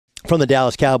from the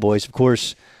Dallas Cowboys. Of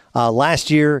course,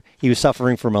 last year he was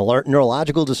suffering from a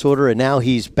neurological disorder, and now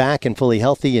he's back and fully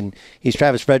healthy. And he's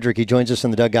Travis Frederick. He joins us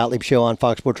on the Doug Gottlieb Show on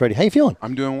Fox Sports Radio. How you feeling?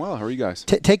 I'm doing well. How are you guys?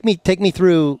 Take me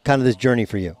through kind of this journey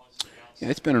for you. Yeah,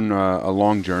 it's been a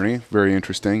long journey. Very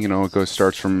interesting. You know, it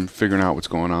starts from figuring out what's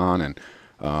going on and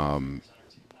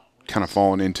kind of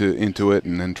falling into it,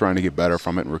 and then trying to get better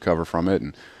from it and recover from it.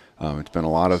 And it's been a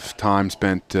lot of time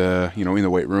spent, in the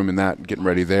weight room and that, getting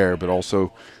ready there, but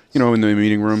also, in the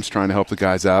meeting rooms trying to help the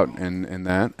guys out and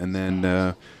that. And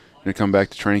then come back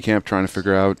to training camp trying to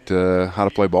figure out how to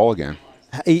play ball again.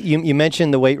 You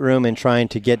mentioned the weight room and trying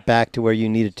to get back to where you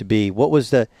needed to be.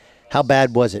 How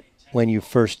bad was it when you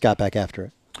first got back after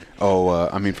it?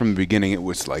 From the beginning, it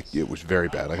was very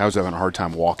bad. Like, I was having a hard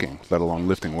time walking, let alone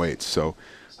lifting weights. So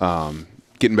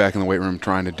getting back in the weight room,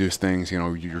 trying to do things,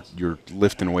 you're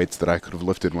lifting weights that I could have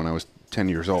lifted when I was 10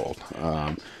 years old.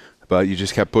 But you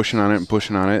just kept pushing on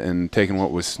it and taking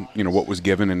what was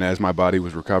given. And as my body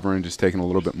was recovering, just taking a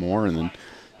little bit more, and then,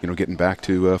 getting back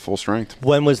to full strength.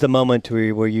 When was the moment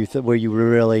where you were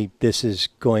really, this is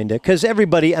going to, because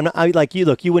everybody, like you,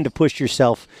 look, you wouldn't have pushed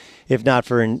yourself if not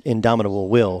for indomitable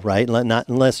will, right? Not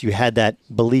unless you had that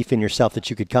belief in yourself that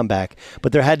you could come back.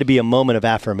 But there had to be a moment of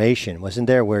affirmation, wasn't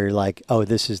there, where you're like, oh,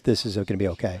 this is going to be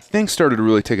okay. Things started to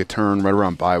really take a turn right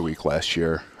around bye week last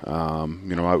year. I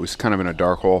was kind of in a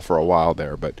dark hole for a while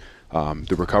there, but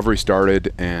the recovery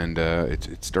started, and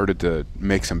it started to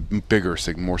make some bigger,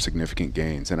 more significant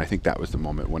gains. And I think that was the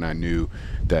moment when I knew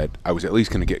that I was at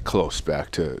least going to get close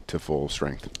back to full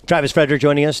strength. Travis Frederick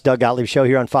joining us, Doug Gottlieb Show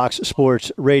here on Fox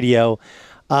Sports Radio.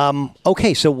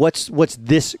 Okay, so what's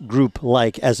this group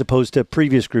like as opposed to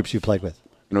previous groups you played with?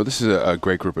 This is a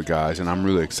great group of guys, and I'm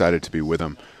really excited to be with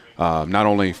them. Not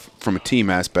only from a team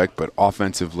aspect, but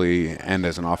offensively and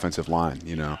as an offensive line,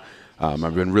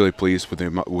 I've been really pleased with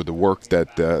the work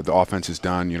that the offense has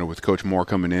done, with Coach Moore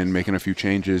coming in, making a few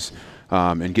changes,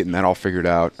 and getting that all figured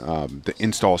out. The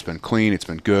install's been clean, it's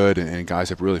been good, and guys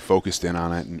have really focused in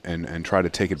on it and try to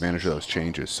take advantage of those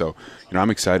changes. So,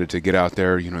 I'm excited to get out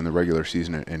there, in the regular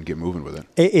season and get moving with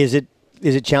it. Is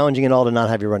it challenging at all to not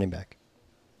have your running back?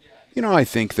 I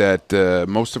think that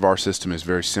most of our system is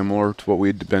very similar to what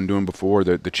we'd been doing before.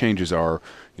 The changes are,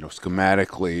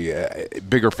 schematically,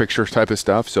 bigger picture type of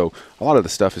stuff. So a lot of the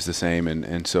stuff is the same.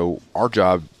 And so our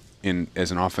job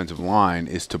as an offensive line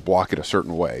is to block it a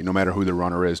certain way, no matter who the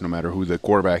runner is, no matter who the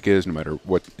quarterback is, no matter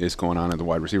what is going on in the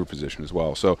wide receiver position as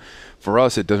well. So for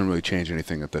us, it doesn't really change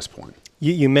anything at this point.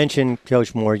 You mentioned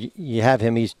Coach Moore. You have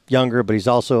him. He's younger, but he's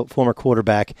also a former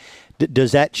quarterback.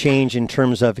 Does that change in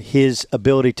terms of his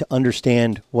ability to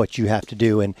understand what you have to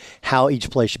do and how each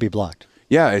play should be blocked?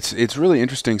 Yeah, it's really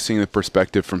interesting seeing the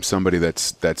perspective from somebody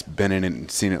that's been in it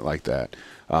and seen it like that,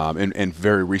 and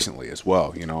very recently as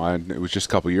well. It was just a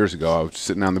couple of years ago. I was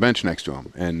sitting on the bench next to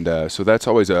him, and so that's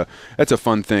always a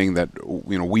fun thing that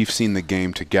we've seen the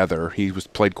game together. He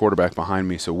played quarterback behind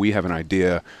me, so we have an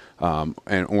idea,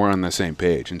 and we're on the same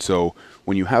page. And so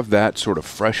when you have that sort of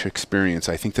fresh experience,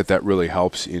 I think that really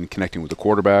helps in connecting with the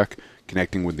quarterback,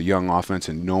 connecting with the young offense,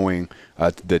 and knowing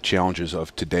the challenges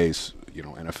of today's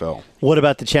NFL. What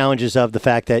about the challenges of the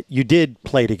fact that you did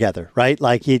play together, right?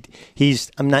 Like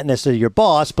he's I'm not necessarily your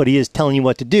boss, but he is telling you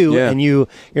what to do, yeah. And you're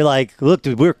like, look,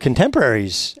 dude, we're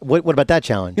contemporaries. What about that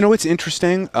challenge? It's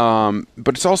interesting,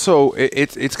 but it's also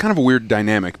it's kind of a weird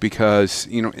dynamic because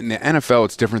in the NFL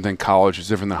it's different than college, it's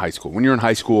different than high school. When you're in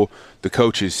high school, the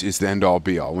coach is the end all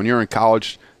be all. When you're in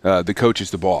college, the coach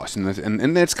is the boss,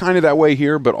 and that's kind of that way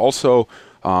here, but also.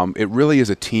 It really is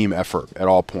a team effort at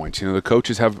all points. The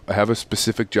coaches have a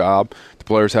specific job, the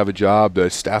players have a job,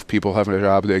 the staff people have a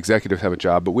job, the executives have a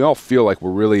job, but we all feel like we're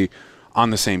really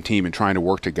on the same team and trying to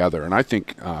work together. And I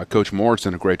think Coach Moore's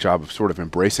done a great job of sort of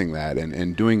embracing that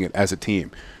and doing it as a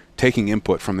team, taking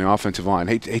input from the offensive line.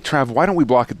 Hey, Trav, why don't we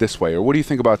block it this way? Or what do you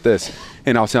think about this?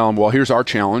 And I'll tell him, well, here's our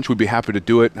challenge. We'd be happy to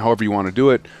do it however you want to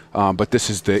do it, but this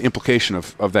is the implication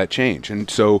of that change. And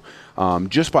so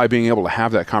just by being able to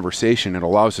have that conversation, it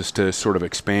allows us to sort of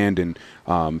expand and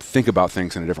think about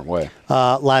things in a different way.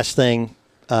 Last thing,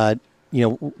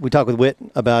 we talked with Whit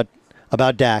about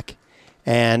Dak,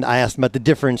 and I asked him about the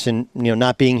difference in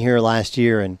not being here last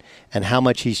year and how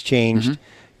much he's changed. Mm-hmm.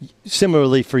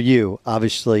 Similarly for you,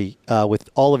 obviously, with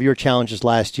all of your challenges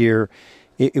last year,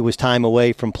 it was time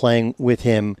away from playing with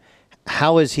him.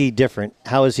 How is he different?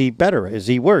 How is he better? Is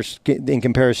he worse in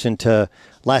comparison to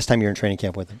last time you were in training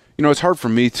camp with him? It's hard for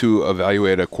me to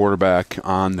evaluate a quarterback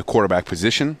on the quarterback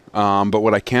position, but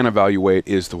what I can evaluate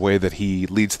is the way that he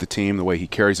leads the team, the way he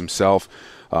carries himself,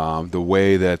 the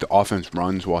way that the offense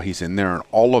runs while he's in there, and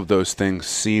all of those things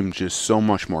seem just so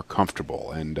much more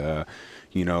comfortable. And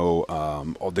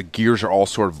all the gears are all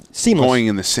sort of seamless, going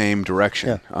in the same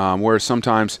direction. Yeah. Whereas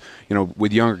sometimes,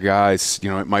 with younger guys,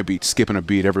 it might be skipping a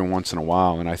beat every once in a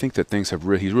while. And I think that things have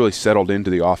he's really settled into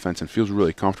the offense and feels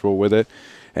really comfortable with it.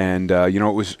 And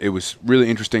it was really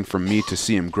interesting for me to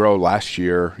see him grow last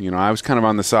year. I was kind of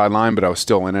on the sideline, but I was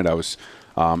still in it. I was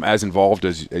as involved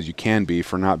as you can be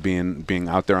for not being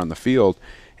out there on the field,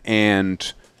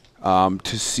 and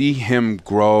to see him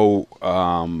grow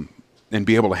and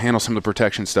be able to handle some of the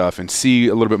protection stuff and see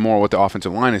a little bit more what the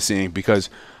offensive line is seeing because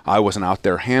I wasn't out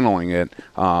there handling it.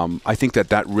 I think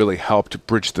that really helped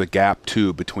bridge the gap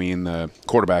too between the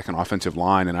quarterback and offensive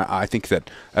line, and I think that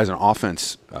as an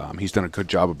offense, he's done a good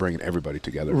job of bringing everybody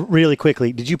together. Really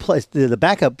quickly, did you play? The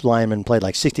backup lineman played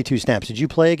like 62 snaps. Did you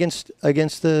play against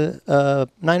the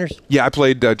Niners? Yeah, I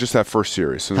played just that first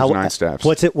series, so there's 9 snaps.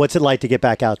 What's it like to get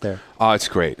back out there? It's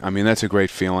great. I mean, that's a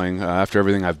great feeling after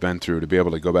everything I've been through to be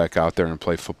able to go back out there and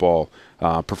play football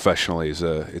professionally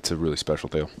it's a really special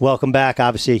deal. Welcome back.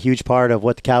 Obviously, a huge part of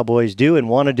what the Cowboys do and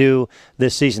want to do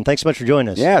this season. Thanks so much for joining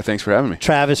us. Yeah, thanks for having me.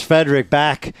 Travis Frederick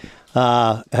back.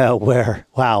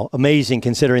 Amazing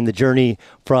considering the journey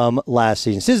from last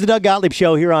season. This is the Doug Gottlieb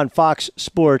Show here on Fox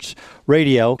Sports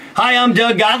Radio. Hi, I'm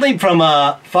Doug Gottlieb from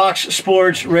Fox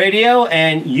Sports Radio,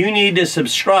 and you need to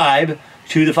subscribe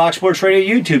to the Fox Sports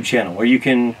Radio YouTube channel where you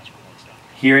can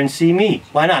hear and see me.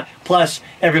 Why not? Plus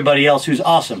everybody else who's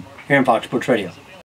awesome here on Fox Sports Radio.